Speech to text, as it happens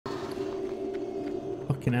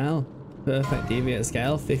Fucking hell. Perfect deviate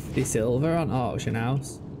scale, 50 silver on auction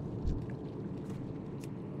house.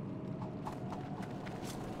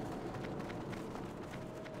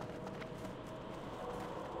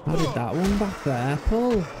 How did that one back there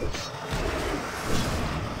pull?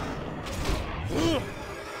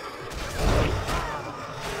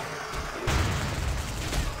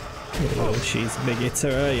 Oh, she's a big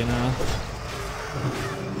hitter, you know.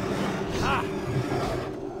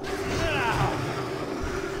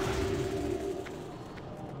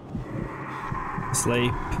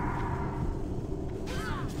 Sleep.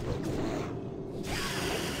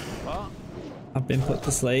 I've been put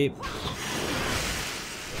to sleep.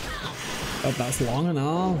 Oh, that's long and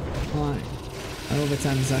all. Like, over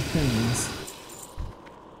 10 seconds.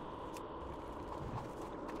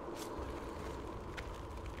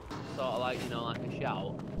 Sort of like, you know, like a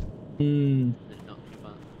shout.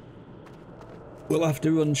 We'll have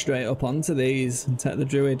to run straight up onto these and take the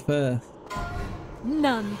druid first.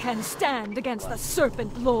 None can stand against the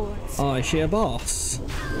serpent lords. Oh, is she a boss?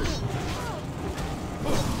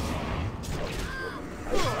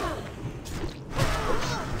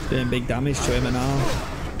 Doing big damage to him and all.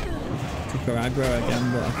 Took her aggro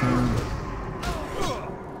again, but I can't.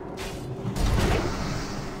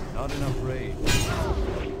 Not enough rage.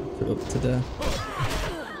 Up to death.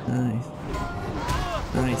 Nice.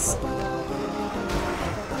 Nice.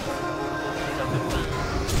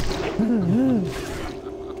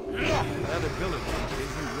 That ability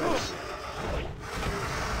isn't real.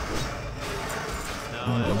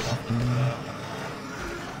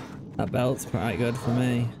 That belt's quite good for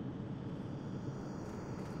me.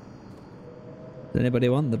 Does anybody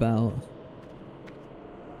want the belt?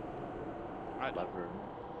 I'd love her.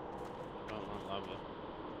 I don't want leather.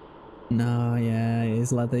 No, yeah, it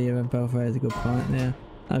is leather. Your info is a good point there.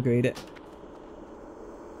 I agreed it.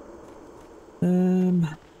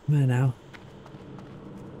 Where now?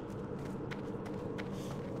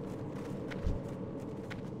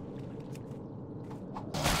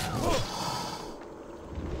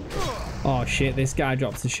 Oh shit, this guy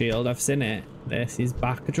drops the shield. I've seen it. This, his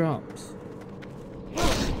back drops.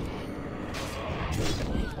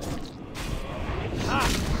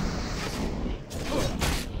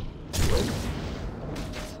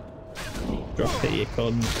 Drop it, you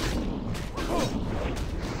cunt.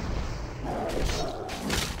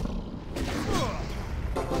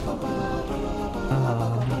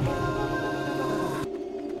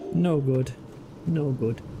 No good. No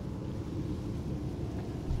good.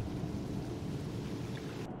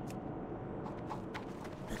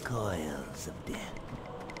 The coils of death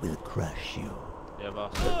will crush you. Yeah,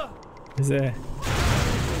 boss. Is there?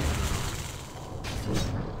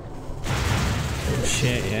 Oh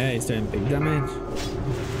shit, yeah, he's doing big damage.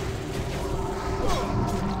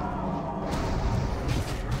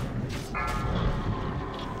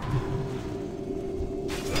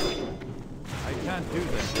 I can't do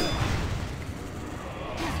that.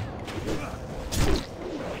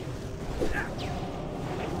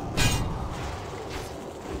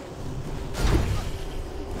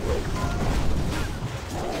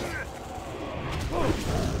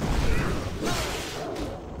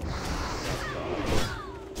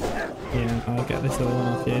 Yeah, I'll get this other one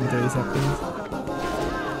off you in 3 seconds.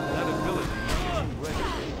 That ability isn't ready.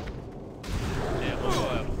 Yeah, we'll go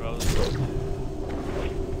out, bros.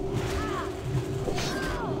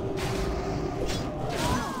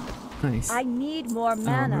 Nice. I need more Armor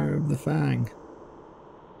mana. of the Fang.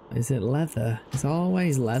 Is it leather? It's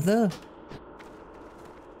always leather?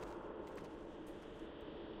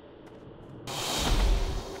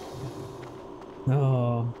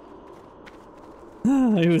 Oh.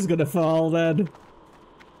 He was gonna fall then.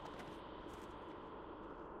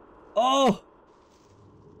 Oh!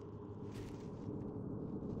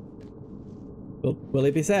 Will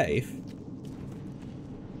he be safe?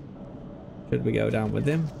 Should we go down with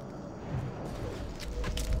him?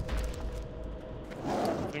 I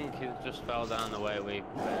think he just fell down the way we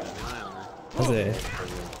went. Has it?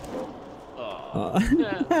 Oh.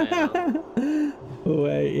 Yeah, Oh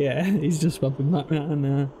wait, yeah, he's just swapping back around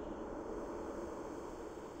now.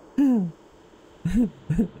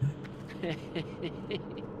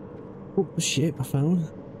 Oh shit, my phone.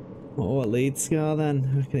 Oh, a lead score then.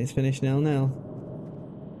 I reckon it's finished 0-0.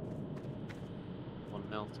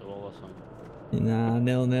 1-0 to all or something. Nah,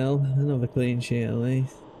 0-0. Another clean sheet at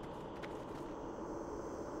least.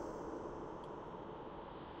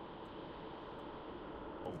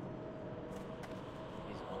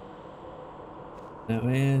 There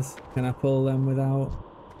he is. Can I pull them without?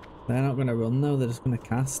 They're not going to run though, they're just going to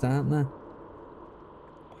cast, aren't they?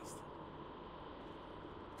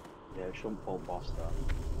 Yeah, it shouldn't pull boss though.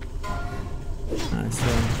 Nice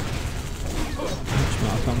one. Much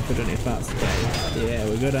more confident if that's the case. Yeah,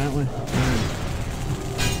 we're good, aren't we? Right.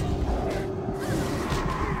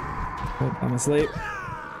 Oh, I'm asleep.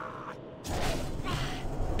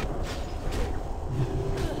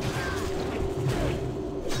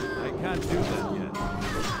 I can't do that yet.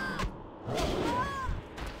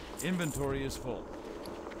 Inventory is full.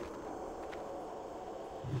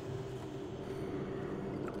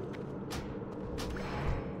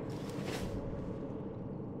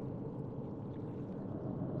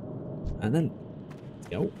 And then,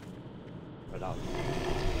 go. But out.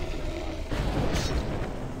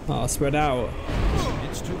 Oh, spread out.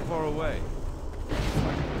 It's too far away.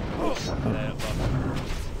 There, above.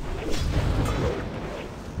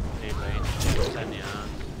 10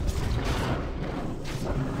 yards.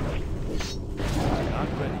 Not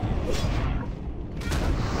ready yet.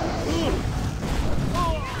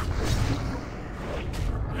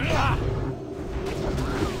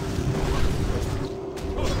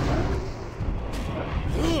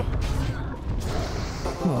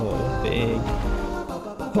 Oh, big.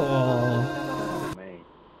 Oh.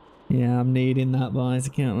 Yeah, I'm needing that, boys. I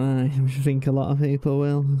can't lie. I think a lot of people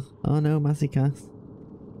will. Oh no, Massey cast.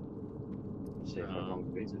 See if everyone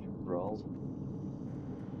beats it brawls.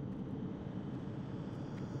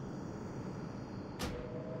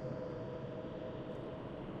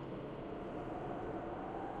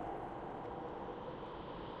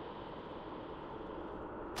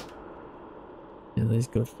 Yeah, he's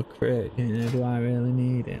good for crit. You know, do I really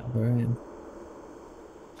need it for him?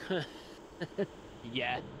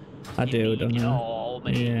 Yeah. I do, don't I? All,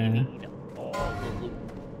 mate. Yeah. You need all the loot.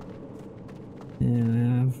 Yeah, I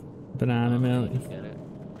have. Banana milk. You get it.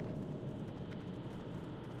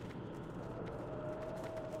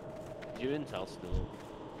 Is your intel still?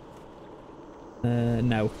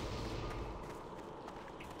 No.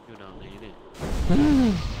 You don't need it.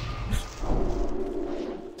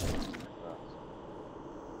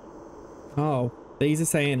 Oh, these are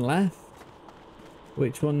saying left.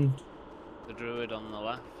 Which one? The druid on the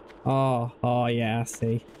left. Oh yeah, I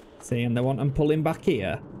see. See, and they want them pulling back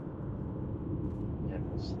here. Yeah,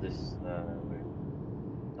 because this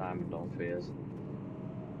diamond on fears.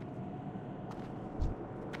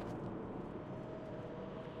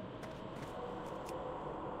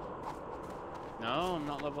 No, I'm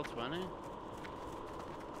not level 20. Mate,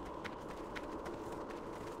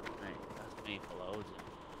 that's me for loads.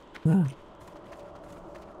 Ah.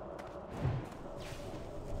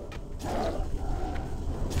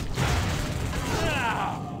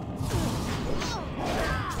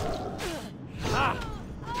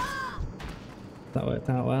 That worked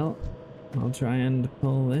out well. I'll try and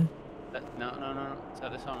pull this. No.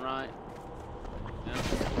 Set this on right. Yeah.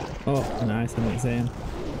 Oh, nice. I didn't see him.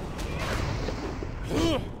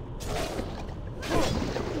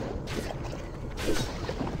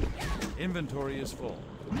 Inventory is full.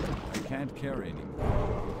 I can't carry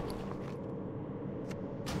anymore.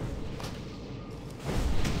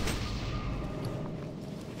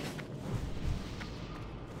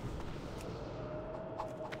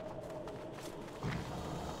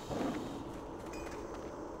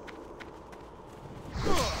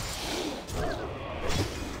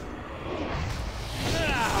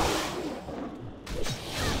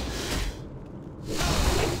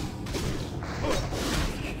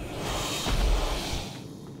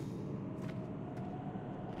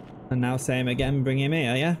 And now same again, bring him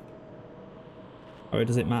here, yeah? Or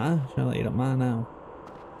does it matter? Surely it don't matter now.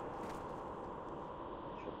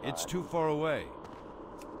 It's too far away.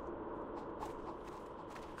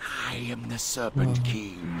 I am the Serpent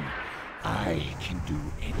King. I can do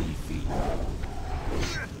anything.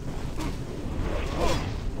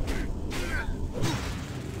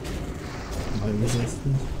 No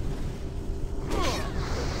resistance.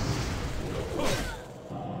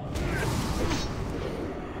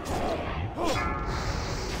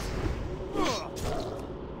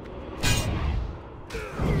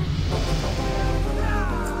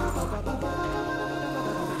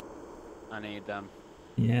 I need them.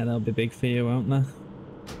 Yeah, they'll be big for you, won't they?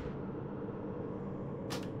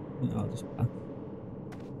 I'll just pass.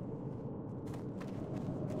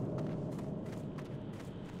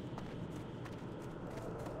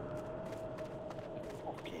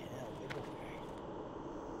 Okay, hell, we go.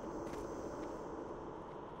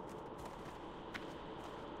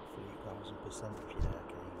 3,000% if you're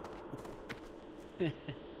okay.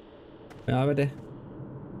 We are ready.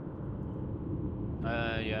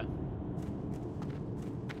 Yeah.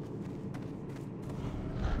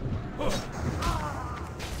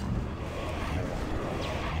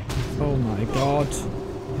 Oh my god.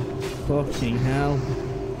 Fucking hell.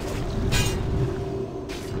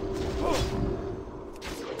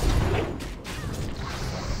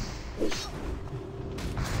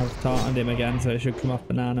 I've taunted him again, so it should come off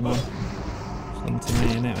Banana Man. Into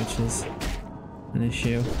me in it, which is an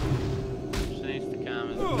issue. Just needs to calm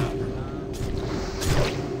his back.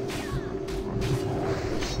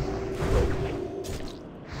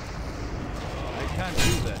 I can't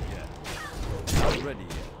do that yet. Not ready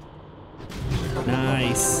yet.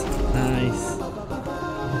 Nice. Nice.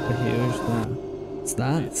 Huge that. What's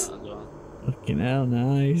that? Fucking hell,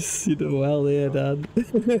 nice. You did well there, Dad.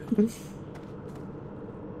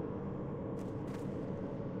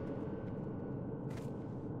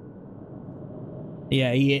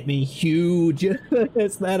 Yeah, he hit me huge.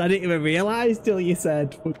 It's that I didn't even realise till you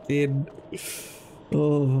said fucking.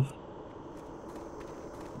 Oh.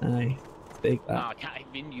 Nice. Big Oh, that. I can't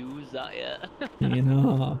even use that yet. You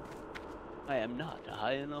know. I am not a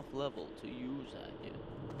high enough level to use that yet.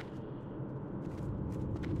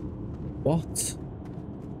 What?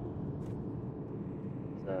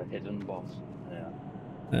 The hidden boss.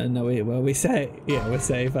 Yeah. No, we say, yeah, we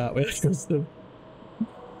save that. We trust them.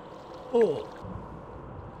 Oh.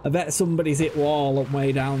 I bet somebody's hit wall up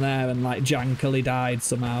way down there and like jankily died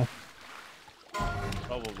somehow.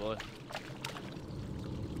 Probably.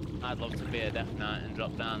 I'd love to be a Death Knight and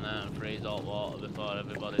drop down there and freeze all water before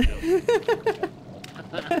everybody jumps.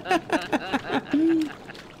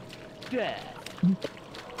 Death.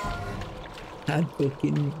 I'd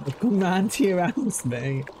fucking come round to your house,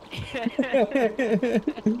 mate. Never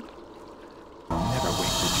wait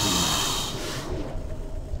to dream.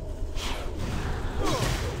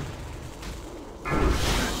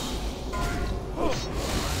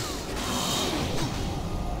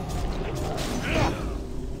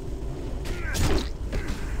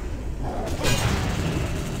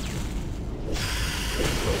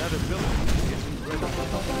 That ability isn't ready.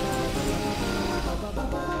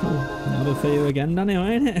 Another for you again, Danny,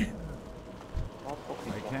 ain't it? I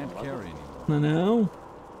can't carry anymore. I know.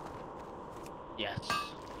 Yes.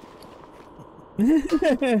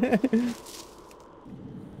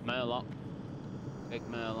 Murloc. Big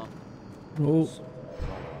Murloc. Oh.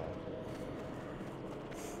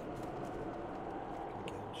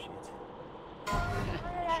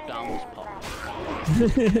 Scams pop.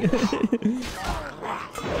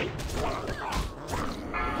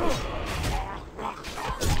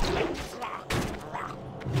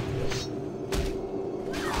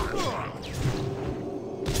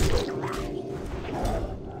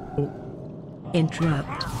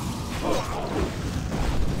 Interrupt.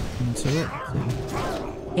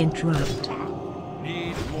 Interrupt.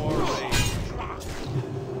 Need more rage.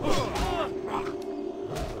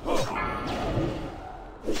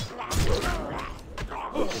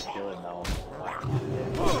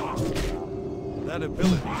 That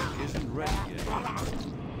ability isn't ready yet.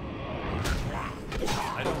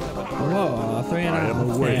 I don't have a Whoa,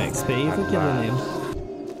 3.5 XP for killing him.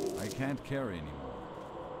 I can't carry anymore.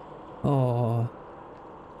 Oh.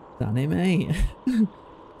 Danny, mate.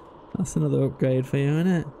 That's another upgrade for you, isn't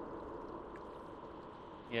it?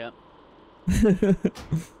 Yep.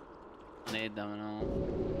 I need them and all.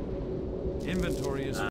 Inventory is